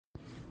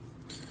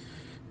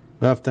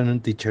Good afternoon,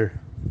 teacher.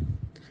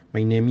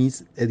 My name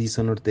is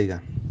Edison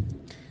Ortega.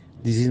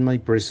 This is my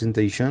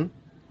presentation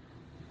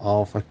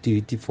of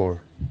Activity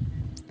 4.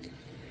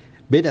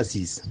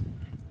 Verasys.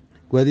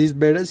 What is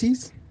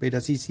Verasys?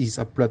 Verasys is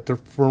a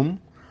platform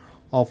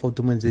of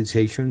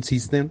automation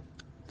system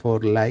for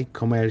light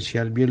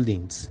commercial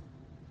buildings.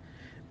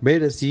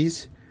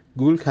 Verasys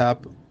will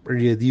have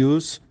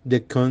reduced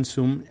the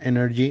consume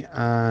energy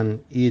and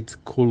it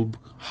could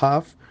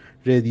have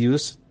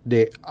reduced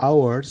the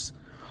hours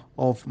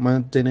of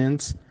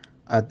maintenance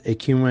at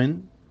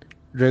equipment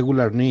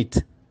regular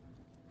need.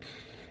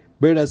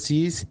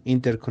 Verasys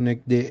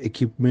interconnect the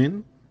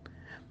equipment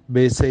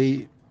based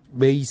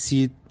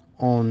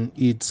on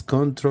its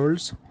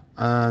controls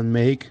and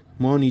make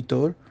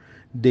monitor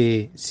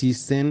the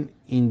system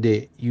in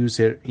the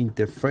user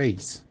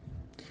interface.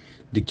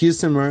 The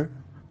customer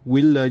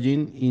will log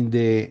in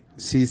the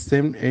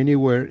system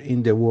anywhere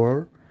in the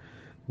world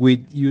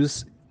with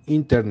use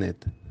internet.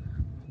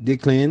 The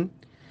client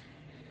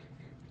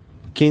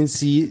can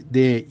see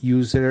the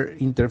user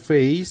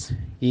interface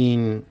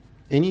in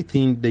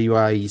anything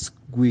device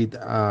with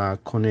a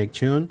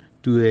connection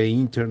to the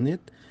internet.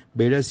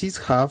 Verasys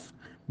have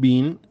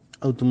been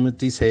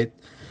automated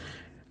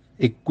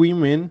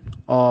equipment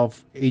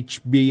of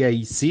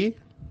HVAC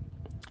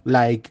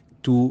like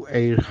two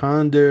air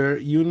handler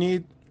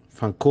unit,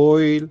 fan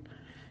coil,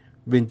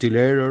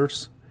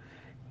 ventilators,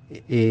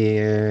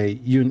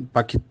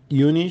 packet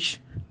unit,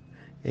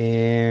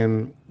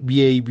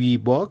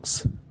 VAV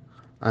box,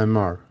 and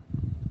more.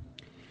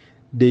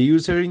 The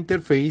user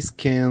interface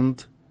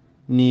can't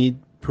need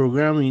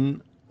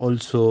programming,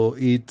 also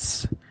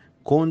its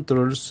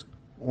controls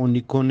only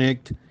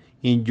connect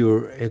in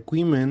your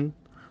equipment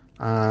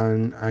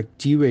and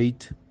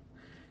activate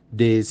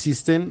the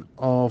system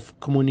of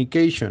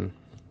communication.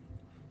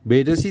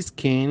 Verasys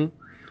can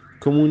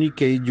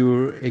communicate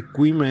your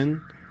equipment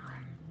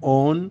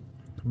on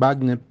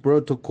Bagnet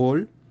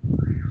protocol.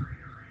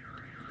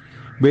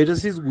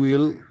 Verasys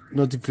will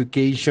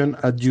notification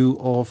at you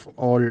of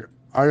all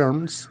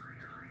alarms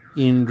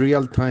in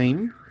real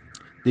time.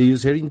 The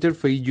user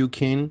interface you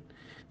can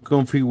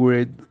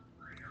configure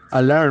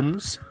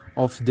alarms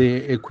of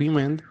the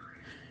equipment.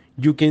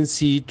 You can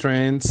see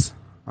trends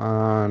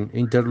and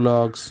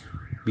interlocks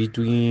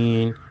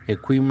between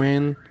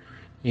equipment.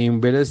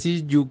 In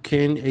Verasys, you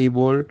can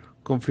able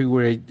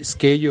configure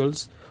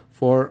schedules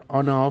for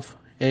on-off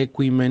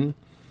equipment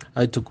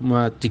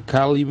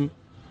automatically